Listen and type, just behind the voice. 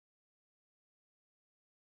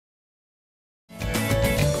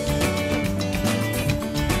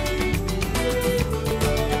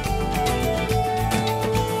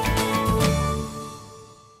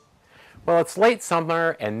Well, it's late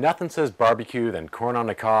summer and nothing says barbecue than corn on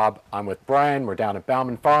the cob. I'm with Brian. We're down at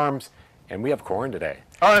Bauman Farms and we have corn today.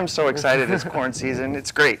 Oh, I'm so excited. It's corn season.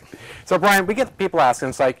 It's great. So Brian, we get people asking,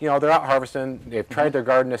 it's like, they're out harvesting, they've tried their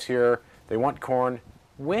garden this year, they want corn.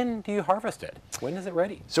 When do you harvest it? When is it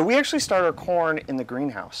ready? So we actually start our corn in the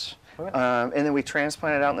greenhouse. Okay. And then we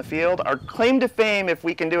transplant it out in the field. Our claim to fame, if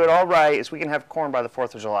we can do it all right, is we can have corn by the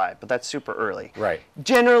 4th of July, but that's super early. Right.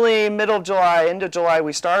 Generally, middle of July, end of July,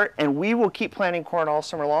 we start, and we will keep planting corn all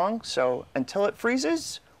summer long. So until it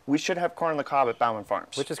freezes, we should have corn on the cob at Bauman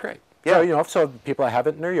Farms. Which is great. Yeah. So, so people that have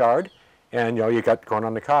it in their yard, and you got corn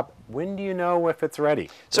on the cob. When do you know if it's ready?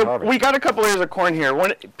 So we got a couple ears of corn here.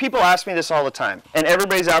 People ask me this all the time, and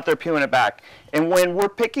everybody's out there peeling it back. And when we're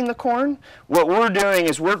picking the corn, what we're doing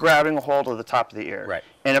is we're grabbing a hold of the top of the ear. Right.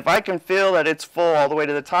 And if I can feel that it's full all the way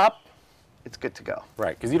to the top, it's good to go.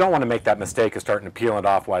 Right, because you don't want to make that mistake of starting to peel it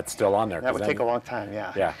off while it's still on there. That would take a long time,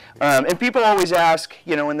 yeah. Yeah. And people always ask,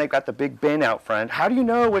 when they've got the big bin out front, how do you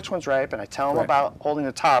know which one's ripe? And I tell them Right. about holding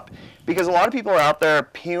the top, because a lot of people are out there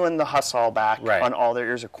peeling the husk all back Right. on all their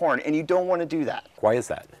ears of corn, and you don't want to do that. Why is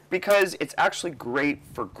that? Because it's actually great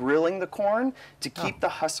for grilling the corn to keep the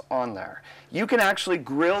husk on there. You can actually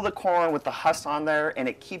grill the corn with the husk on there, and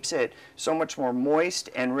it keeps it so much more moist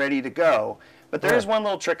and ready to go. But there is one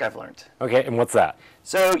little trick I've learned. Okay, and what's that?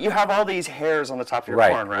 So you have all these hairs on the top of your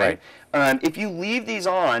Right, corn, right? If you leave these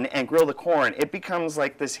on and grill the corn, it becomes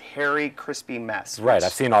like this hairy, crispy mess. Right,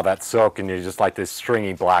 I've seen all that silk, and you just like this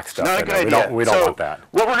stringy black stuff. Not a in good it. idea. We don't want that.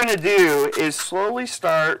 What we're going to do is slowly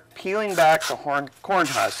start peeling back the corn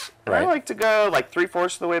husk. And Right. I like to go like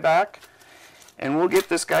 3/4 of the way back, and we'll get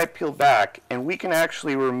this guy peeled back, and we can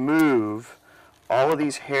actually remove all of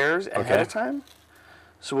these hairs ahead of time.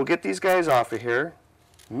 So we'll get these guys off of here,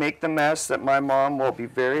 make the mess that my mom will be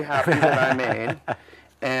very happy that I made,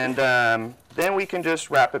 and then we can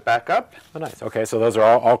just wrap it back up. Oh, nice. Okay, so those are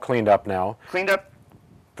all cleaned up now. Cleaned up.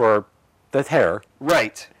 For the hair.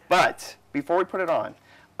 Right, but before we put it on,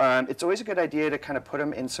 it's always a good idea to kind of put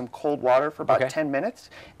them in some cold water for about 10 minutes.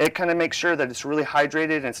 It kind of makes sure that it's really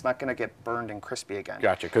hydrated and it's not going to get burned and crispy again.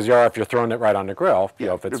 Gotcha, because if you're throwing it right on the grill,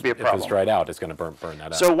 if it's be a problem. dried out, it's going to burn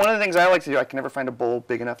that up. So one of the things I like to do, I can never find a bowl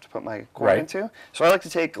big enough to put my corn into. So I like to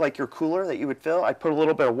take like your cooler that you would fill, I'd put a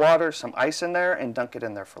little bit of water, some ice in there, and dunk it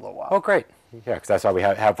in there for a little while. Oh, great. Yeah, because that's why we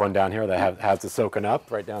have one down here that has it soaking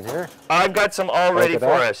up right down here. I've got some all ready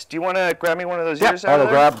for us. Do you want to grab me one of those ears out of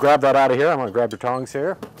there? I'll grab that out of here. I'm going to grab your tongs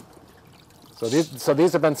here. So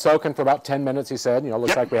these have been soaking for about 10 minutes, you said.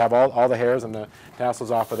 Looks like we have all the hairs and the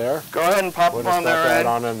tassels off of there. Go ahead and pop them on there. Right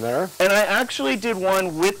on in there. And I actually did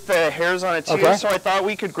one with the hairs on it too, so I thought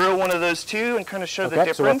we could grill one of those too and kind of show the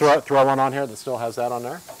difference. So we'll throw one on here that still has that on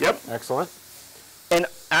there? Yep. Excellent. And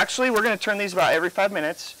actually, we're going to turn these about every 5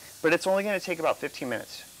 minutes, but it's only going to take about 15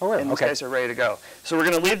 minutes. Oh, really? And these guys are ready to go. So we're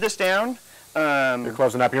going to leave this down. You're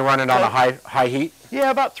closing up. You're running on a high heat?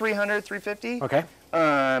 Yeah, about 300, 350. Okay.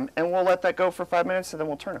 And we'll let that go for 5 minutes, and then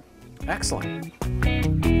we'll turn them. Excellent.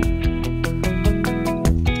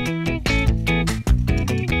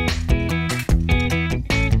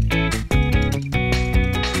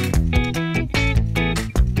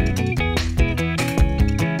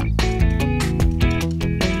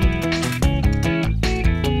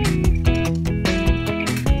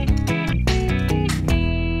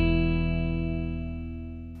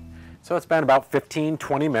 So it's been about 15,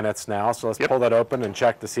 20 minutes now, so let's pull that open and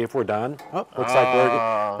check to see if we're done. Oh, looks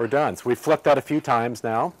like we're done. So we've flipped that a few times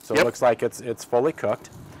now, so it looks like it's fully cooked.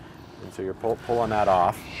 And so you're pulling that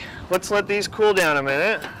off. Let's let these cool down a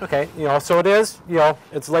minute. Okay, so it is,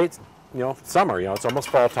 it's late, summer, it's almost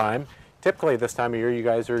fall time. Typically this time of year you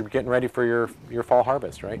guys are getting ready for your fall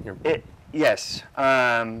harvest, right? Yes,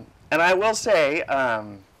 and I will say,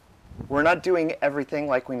 we're not doing everything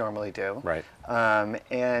like we normally do. Right.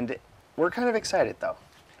 And we're kind of excited though.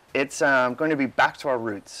 It's going to be back to our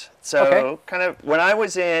roots. So kind of when I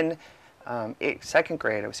was in second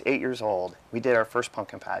grade, I was 8 years old, we did our first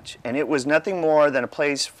pumpkin patch. And it was nothing more than a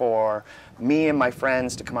place for me and my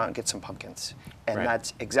friends to come out and get some pumpkins. And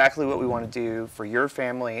that's exactly what we want to do for your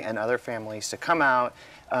family and other families, to come out,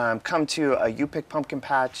 come to a You Pick Pumpkin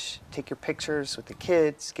Patch, take your pictures with the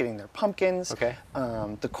kids, getting their pumpkins. Okay.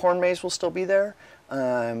 The corn maze will still be there.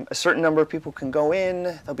 A certain number of people can go in.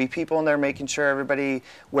 There'll be people in there making sure everybody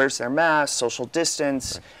wears their mask, social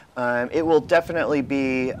distance. It will definitely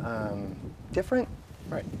be different.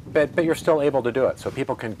 Right, but you're still able to do it, so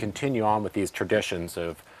people can continue on with these traditions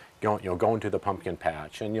of going to the pumpkin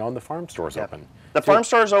patch, and and the farm store's open. The farm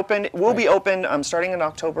store is open. We'll be open starting in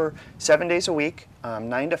October, 7 days a week,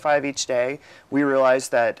 9 to 5 each day. We realize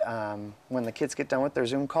that when the kids get done with their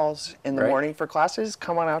Zoom calls in the morning for classes,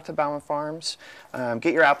 come on out to Bauman Farms,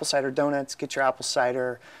 get your apple cider donuts, get your apple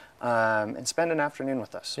cider, and spend an afternoon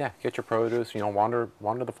with us. Yeah, get your produce. Wander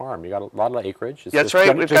the farm. You got a lot of acreage. That's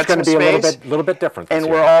right. We've got some space. It's going to be a little bit different. And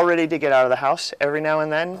we're all ready to get out of the house every now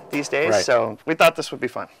and then these days. So we thought this would be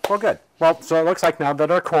fun. Well, good. Well, so it looks like now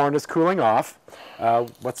that our corn is cooling off,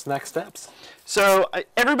 what's the next steps? So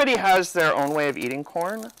everybody has their own way of eating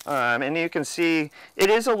corn, and you can see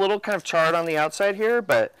it is a little kind of charred on the outside here,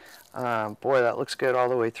 but boy, that looks good all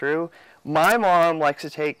the way through. My mom likes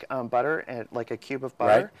to take butter, like a cube of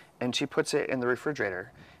butter, and she puts it in the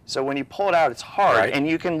refrigerator. So when you pull it out, it's hard, and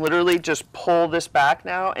you can literally just pull this back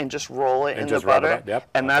now and just roll it in the butter,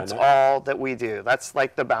 and that's all that we do. That's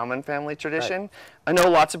like the Bauman family tradition. I know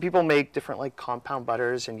lots of people make different like compound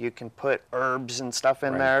butters, and you can put herbs and stuff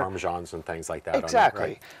in there. Parmesans and things like that.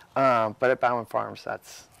 Exactly. But at Bauman Farms,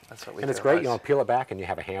 that's what we do. And it's great, peel it back and you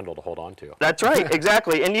have a handle to hold on to. That's right,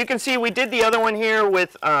 exactly. And you can see we did the other one here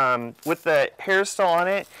with the hair still on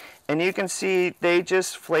it, and you can see they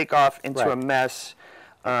just flake off into a mess.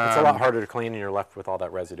 It's a lot harder to clean, and you're left with all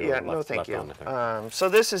that residue. Yeah, no, thank you. So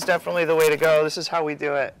this is definitely the way to go. This is how we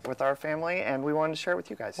do it with our family, and we wanted to share it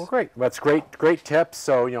with you guys. Well, great. Well, that's great tips.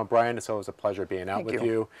 So, Brian, it's always a pleasure being out with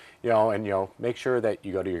you. And make sure that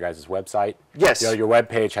you go to your guys' website. Yes. Your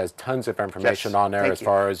webpage has tons of information on there as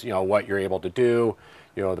far as what you're able to do.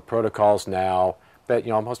 The protocols now. But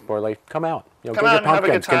most importantly, come out. Get your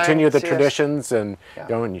pumpkins, continue the traditions, and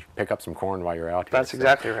and you pick up some corn while you're out here. That's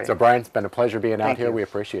exactly right. So Brian, it's been a pleasure being out here. We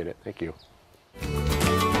appreciate it. Thank you.